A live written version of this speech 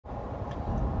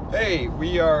Hey,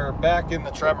 we are back in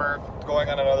the Tremor, going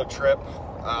on another trip.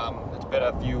 It's been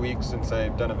a few weeks since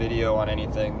I've done a video on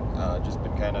anything. Just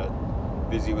been kind of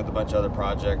busy with a bunch of other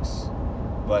projects.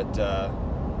 But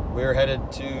we're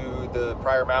headed to the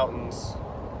Pryor Mountains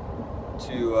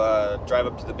to drive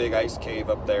up to the big ice cave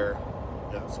up there.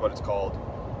 That's what it's called.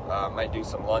 Might do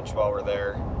some lunch while we're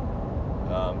there.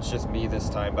 It's just me this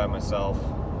time by myself.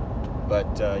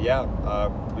 But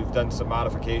we've done some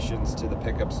modifications to the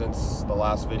pickup since the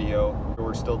last video.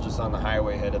 We're still just on the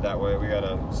highway headed that way. We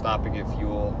gotta stop and get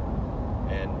fuel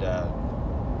and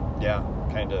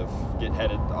kind of get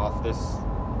headed off this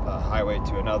highway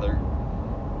to another.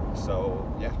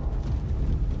 So yeah.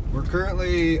 We're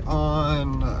currently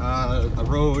on a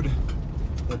road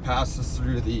that passes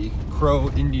through the Crow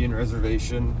Indian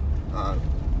Reservation.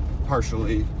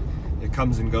 Partially, it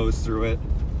comes and goes through it.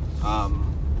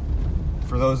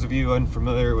 For those of you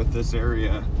unfamiliar with this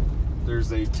area,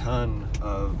 there's a ton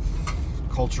of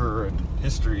culture and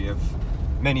history of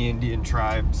many Indian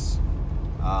tribes,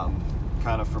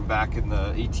 kind of from back in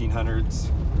the 1800s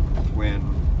when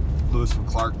Lewis and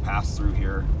Clark passed through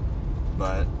here.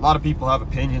 But a lot of people have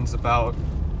opinions about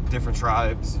different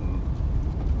tribes, and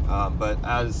but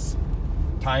as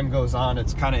time goes on,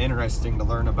 it's kind of interesting to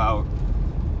learn about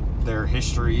their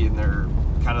history and their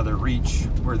reach,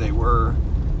 where they were.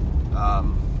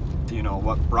 You know,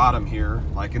 what brought them here.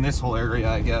 Like in this whole area,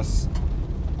 I guess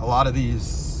a lot of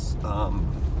these,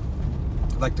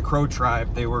 like the Crow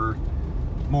tribe, they were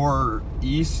more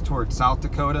east towards South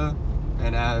Dakota,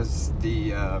 and as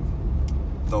the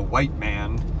white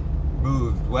man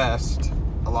moved west,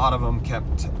 a lot of them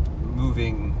kept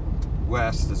moving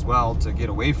west as well to get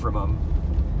away from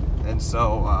them. And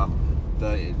so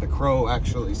the Crow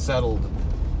actually settled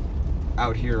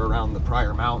out here around the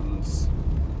Pryor Mountains,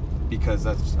 because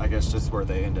that's, I guess, just where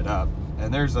they ended up.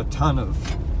 And there's a ton of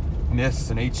myths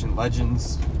and ancient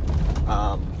legends.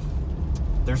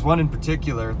 There's one in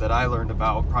particular that I learned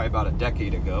about probably about a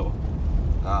decade ago.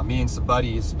 Me and some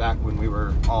buddies, back when we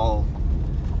were all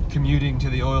commuting to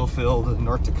the oil field in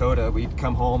North Dakota, we'd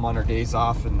come home on our days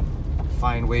off and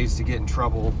find ways to get in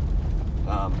trouble.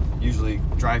 Usually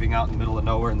driving out in the middle of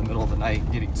nowhere in the middle of the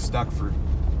night, getting stuck for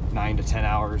 9 to 10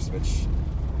 hours, which,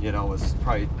 you know, was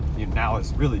probably, you know, now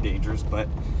is really dangerous. But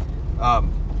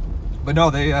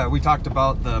no, we talked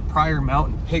about the Pryor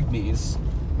Mountain Pygmies,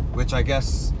 which I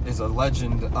guess is a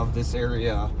legend of this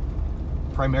area,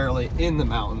 primarily in the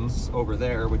mountains over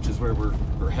there, which is where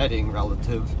we're heading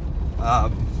relative.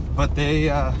 But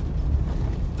they're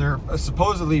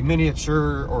supposedly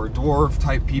miniature or dwarf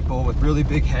type people with really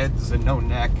big heads and no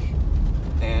neck.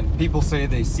 And people say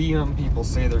they see them, people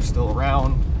say they're still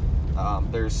around.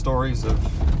 There's stories of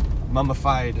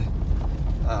mummified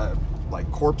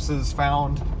like corpses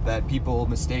found that people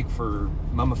mistake for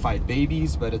mummified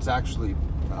babies, but it's actually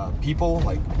people,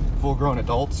 like full-grown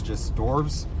adults, just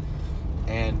dwarves.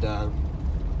 And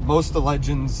most of the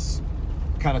legends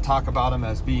kind of talk about them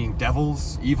as being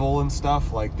devils, evil and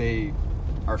stuff. Like, they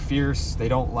are fierce, they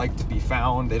don't like to be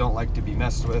found, they don't like to be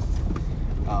messed with.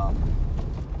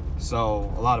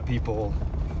 So a lot of people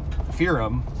fear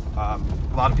them. A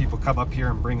lot of people come up here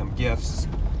and bring them gifts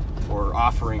or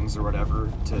offerings or whatever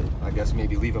to, I guess,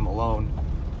 maybe leave them alone.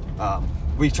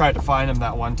 We tried to find them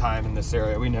that one time in this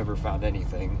area. We never found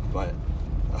anything, but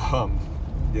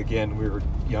again, we were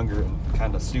younger and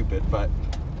kind of stupid. But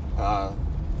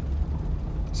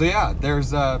so yeah,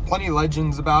 there's plenty of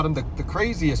legends about them. The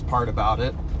craziest part about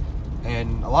it,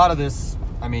 and a lot of this,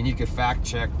 I mean, you could fact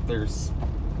check, there's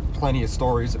plenty of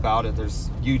stories about it. There's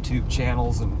YouTube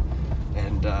channels and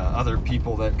other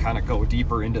people that kind of go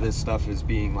deeper into this stuff as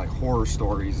being like horror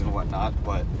stories and whatnot.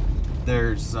 But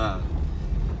there's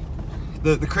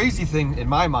the crazy thing in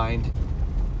my mind,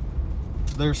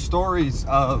 there's stories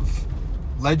of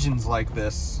legends like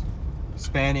this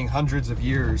spanning hundreds of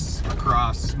years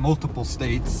across multiple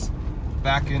states,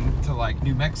 back into like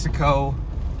New Mexico.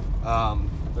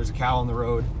 There's a cow on the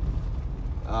road.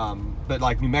 But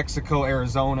like New Mexico,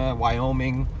 Arizona,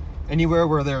 Wyoming, anywhere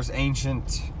where there's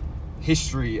ancient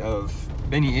history of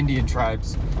many Indian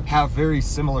tribes have very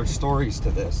similar stories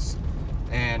to this.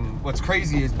 And what's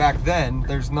crazy is back then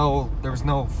there was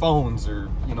no phones or,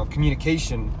 you know,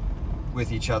 communication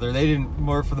with each other. They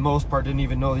for the most part, didn't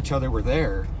even know each other were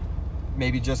there.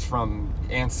 Maybe just from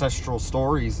ancestral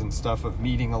stories and stuff of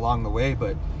meeting along the way,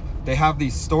 but they have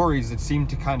these stories that seem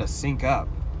to kind of sync up,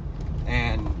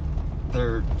 and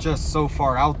they're just so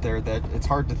far out there that it's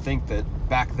hard to think that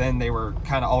back then they were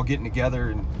kind of all getting together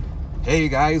and, hey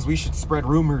guys, we should spread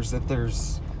rumors that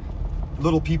there's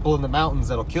little people in the mountains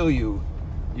that'll kill you.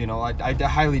 You know, I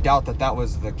highly doubt that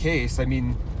was the case. I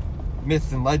mean,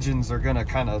 myths and legends are gonna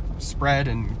kind of spread,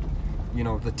 and you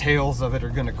know, the tales of it are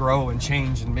gonna grow and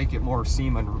change and make it more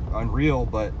seem unreal.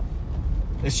 But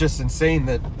it's just insane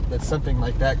that something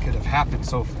like that could have happened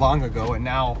so long ago, and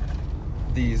now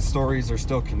these stories are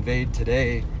still conveyed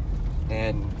today,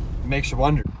 and it makes you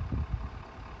wonder.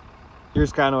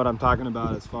 Here's kind of what I'm talking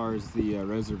about as far as the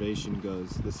reservation goes.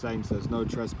 The sign says no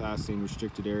trespassing,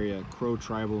 restricted area, Crow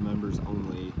tribal members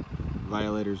only.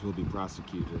 Violators will be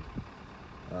prosecuted.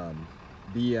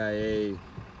 BIA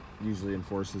usually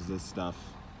enforces this stuff,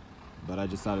 but I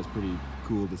just thought it was pretty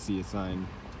cool to see a sign.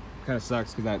 Kind of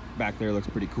sucks because that back there looks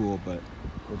pretty cool, but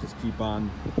we'll just keep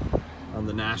on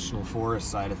the national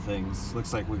forest side of things.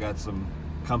 Looks like we got some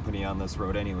company on this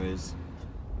road anyways.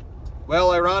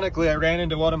 Well, ironically, I ran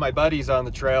into one of my buddies on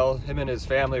the trail. Him and his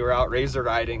family were out razor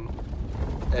riding,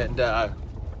 and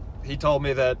he told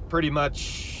me that pretty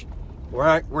much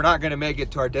we're not going to make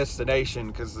it to our destination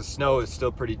because the snow is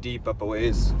still pretty deep up a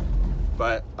ways.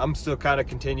 But I'm still kind of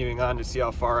continuing on to see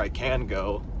how far I can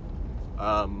go,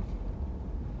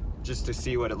 just to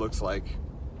see what it looks like.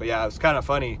 But yeah, it was kind of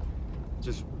funny.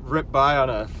 Just ripped by on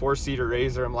a 4-seater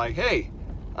razor. I'm like, hey,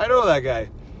 I know that guy.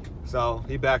 So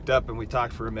he backed up and we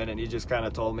talked for a minute. He just kind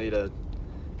of told me to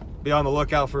be on the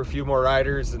lookout for a few more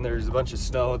riders, and there's a bunch of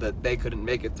snow that they couldn't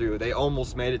make it through. They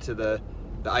almost made it to the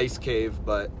ice cave,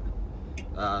 but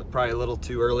probably a little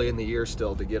too early in the year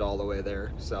still to get all the way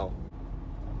there. So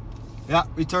yeah,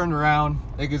 we turned around.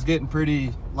 It was getting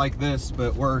pretty like this,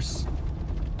 but worse.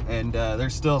 And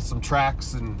there's still some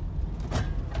tracks and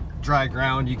dry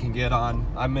ground you can get on.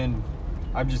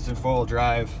 I'm just in four-wheel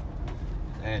drive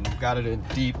and got it in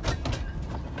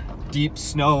deep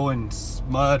snow and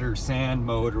mud or sand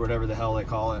mode or whatever the hell they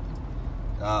call it.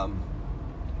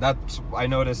 That's, I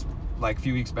noticed like a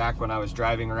few weeks back when I was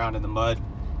driving around in the mud,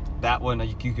 that one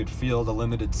you could feel the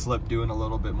limited slip doing a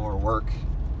little bit more work.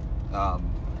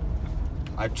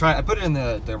 I put it in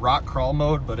the rock crawl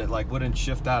mode, but it like wouldn't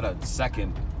shift out a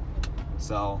second.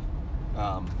 So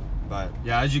but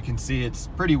yeah, as you can see, it's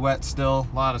pretty wet still,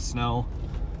 a lot of snow.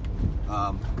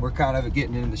 We're kind of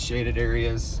getting into the shaded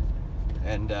areas,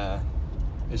 and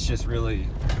it's just really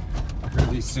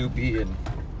soupy and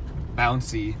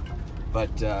bouncy.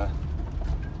 But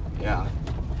yeah,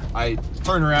 I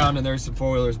turned around and there's some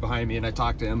four-wheelers behind me, and I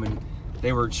talked to them, and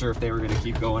they weren't sure if they were going to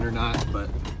keep going or not. But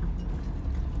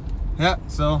yeah,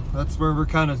 so that's where we're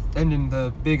kind of ending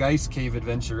the big ice cave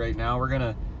adventure right now. We're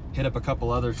gonna hit up a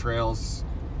couple other trails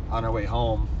on our way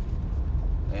home,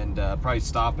 and probably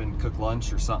stop and cook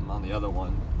lunch or something on the other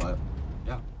one. But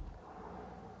yeah.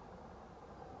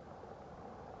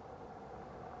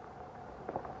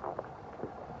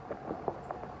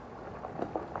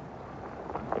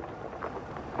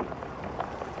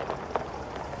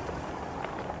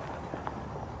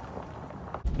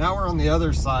 Now we're on the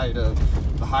other side of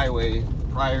the highway.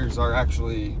 Priors are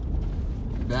actually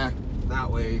back that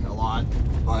way a lot,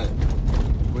 but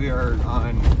we are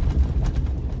on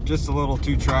just a little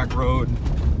 2-track road,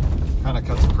 kind of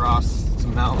cuts across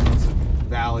some mountains and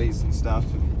valleys and stuff.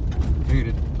 And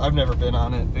figured I've never been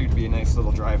on it. Figured it'd be a nice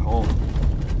little drive home.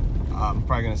 I'm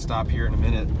probably gonna stop here in a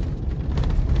minute,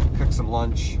 cook some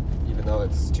lunch, even though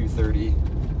it's 2:30.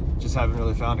 Just haven't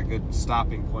really found a good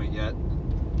stopping point yet.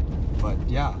 But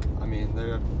yeah, I mean,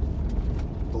 the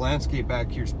landscape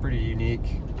back here is pretty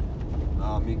unique.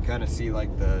 You can kind of see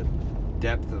like the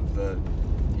depth of the,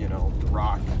 you know, the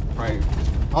rock. Probably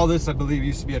all this, I believe,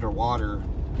 used to be underwater,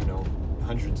 you know,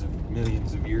 hundreds of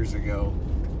millions of years ago.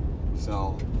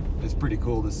 So it's pretty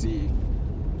cool to see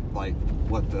like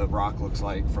what the rock looks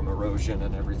like from erosion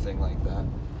and everything like that.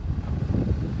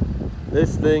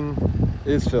 This thing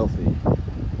is filthy.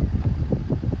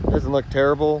 Doesn't look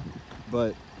terrible,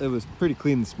 but it was pretty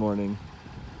clean this morning,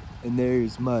 and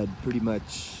there's mud pretty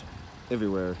much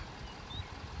everywhere.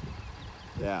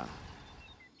 Yeah.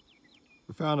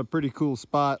 We found a pretty cool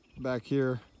spot back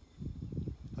here.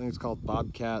 I think it's called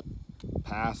Bobcat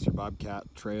Pass or Bobcat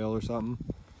Trail or something.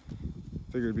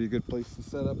 Figured it'd be a good place to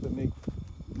set up and make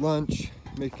lunch,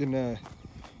 making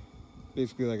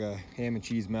basically like a ham and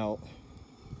cheese melt.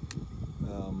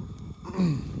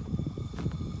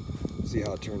 See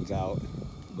how it turns out.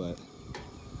 But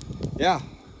yeah,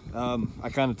 I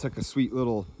kind of took a sweet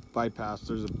little bypass.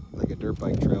 There's like a dirt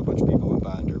bike trail. A bunch of people went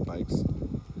by on dirt bikes,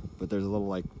 but there's a little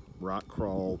like rock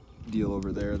crawl deal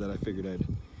over there that I figured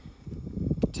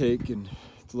I'd take, and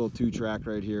it's a little 2-track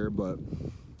right here, but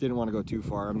didn't want to go too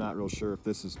far. I'm not real sure if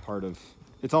this is part of,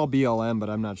 it's all BLM, but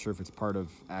I'm not sure if it's part of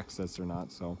access or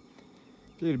not. So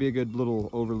figured it'd be a good little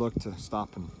overlook to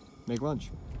stop and make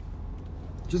lunch.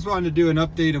 Just wanted to do an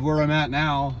update of where I'm at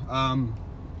now.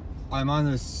 I'm on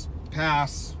this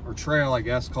pass, or trail, I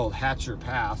guess, called Hatcher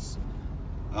Pass.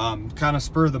 Kind of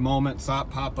spur of the moment, saw it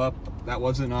pop up. That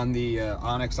wasn't on the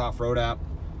Onyx Offroad app.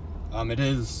 It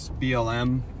is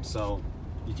BLM, so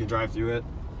you can drive through it.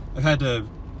 I've had to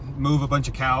move a bunch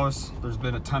of cows. There's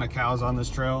been a ton of cows on this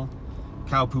trail.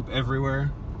 Cow poop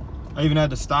everywhere. I even had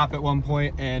to stop at one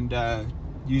point and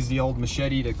use the old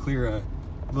machete to clear a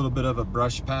little bit of a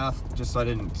brush path, just so I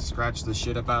didn't scratch the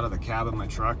shit up out of the cab of my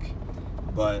truck.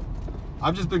 But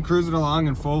I've just been cruising along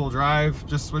in four-wheel drive,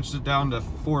 just switched it down to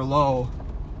 4 low.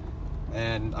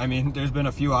 And I mean, there's been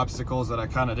a few obstacles that I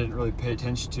kind of didn't really pay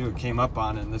attention to and came up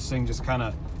on, and this thing just kind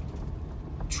of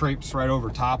traipses right over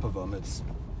top of them. It's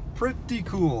pretty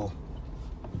cool.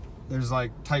 There's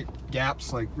like tight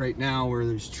gaps like right now where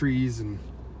there's trees and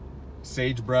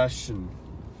sagebrush, and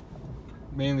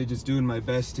mainly just doing my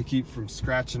best to keep from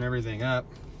scratching everything up.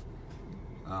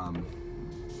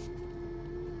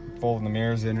 Folding the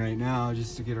mirrors in right now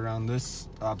just to get around this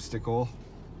obstacle.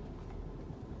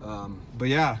 But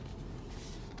yeah,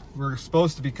 we're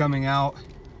supposed to be coming out.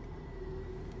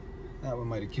 That one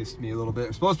might have kissed me a little bit.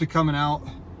 We're supposed to be coming out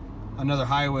another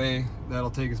highway that'll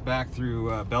take us back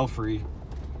through Belfry,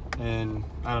 and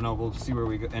I don't know, we'll see where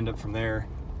we end up from there.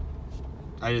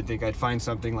 I didn't think I'd find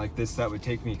something like this that would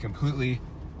take me completely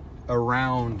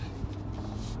around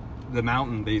the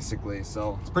mountain, basically,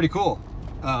 so it's pretty cool.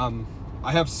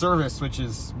 I have service, which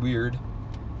is weird,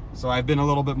 so I've been a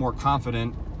little bit more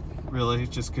confident, really,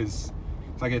 just because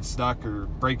if I get stuck or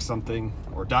break something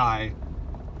or die,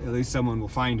 at least someone will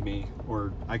find me,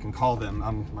 or I can call them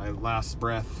on my last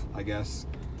breath, I guess.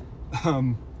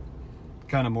 Kind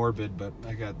of morbid, but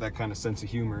I got that kind of sense of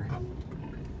humor.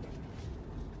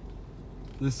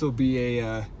 This will be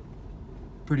a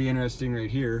pretty interesting right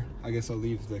here. I guess I'll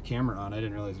leave the camera on. I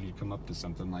didn't realize we'd come up to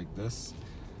something like this,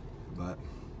 but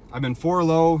I've been 4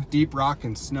 low, deep rock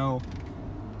and snow,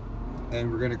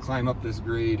 and we're gonna climb up this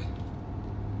grade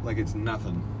like it's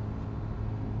nothing.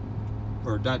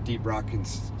 Or not deep rock and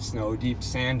snow, deep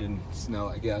sand and snow,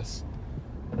 I guess.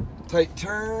 Tight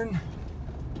turn.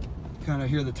 Kind of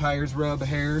hear the tires rub a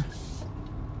hair.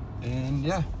 And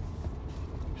yeah,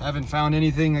 haven't found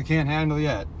anything I can't handle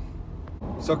yet.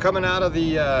 So coming out of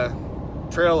the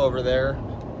trail over there,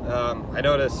 I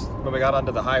noticed when we got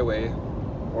onto the highway,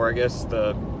 or I guess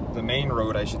the main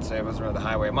road, I should say. I wasn't on the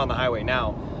highway. I'm on the highway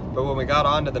now. But when we got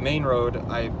onto the main road,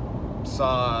 I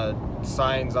saw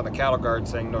signs on the cattle guard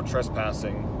saying no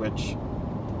trespassing, which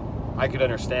I could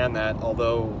understand that,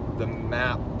 although the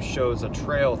map shows a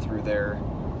trail through there.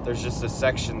 There's just a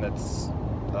section that's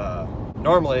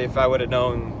normally, if I would have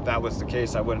known that was the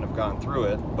case, I wouldn't have gone through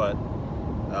it, but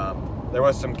there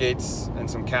was some gates and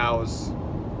some cows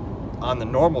on the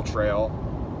normal trail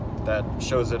that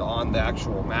shows it on the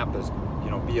actual map as,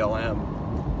 you know, BLM.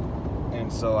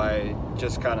 And so I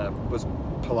just kind of was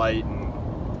polite, and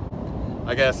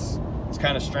I guess it's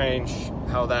kind of strange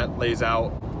how that lays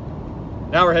out.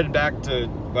 Now we're headed back to,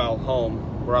 well,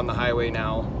 home. We're on the highway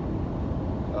now.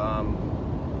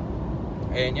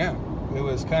 And yeah, it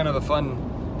was kind of a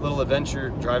fun little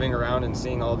adventure driving around and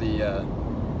seeing all the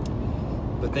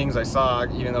things I saw,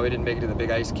 even though we didn't make it to the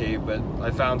big ice cave. But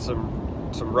I found some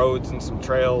roads and some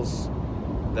trails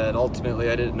that ultimately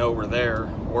I didn't know were there,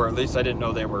 or at least I didn't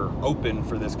know they were open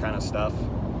for this kind of stuff.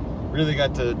 Really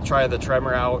got to try the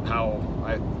Tremor out how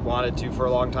I wanted to for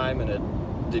a long time, and it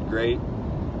did great.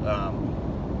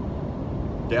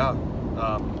 Yeah.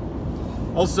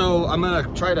 Also, I'm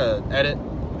gonna try to edit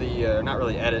the, not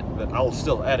really edit, but I'll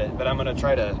still edit, but I'm gonna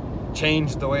try to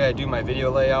change the way I do my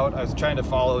video layout. I was trying to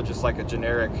follow just like a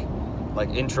generic, like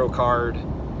intro card,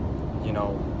 you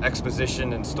know,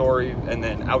 exposition and story, and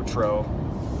then outro.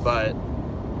 But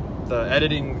the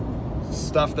editing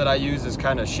stuff that I use is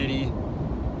kind of shitty.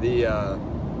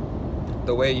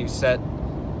 The way you set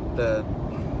the,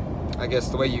 I guess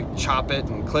the way you chop it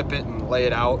and clip it and lay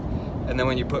it out, and then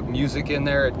when you put music in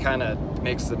there, it kind of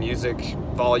makes the music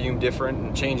volume different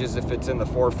and changes if it's in the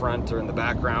forefront or in the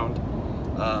background.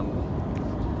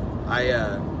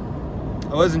 I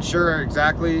wasn't sure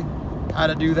exactly how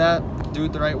to do that, do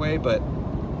it the right way, but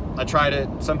I tried it.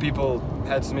 Some people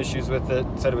had some issues with it,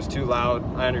 said it was too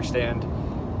loud. I understand.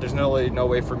 There's really no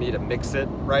way for me to mix it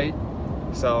right,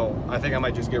 so I think I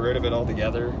might just get rid of it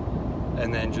altogether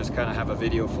and then just kind of have a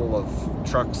video full of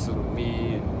trucks and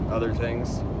me and other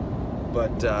things.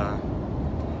 But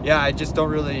yeah, I just don't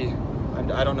really,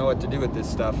 I don't know what to do with this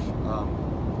stuff.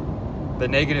 The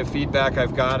negative feedback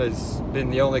I've got has been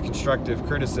the only constructive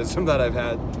criticism that I've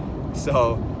had.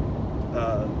 So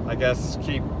I guess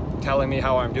keep telling me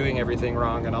how I'm doing everything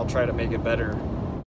wrong, and I'll try to make it better.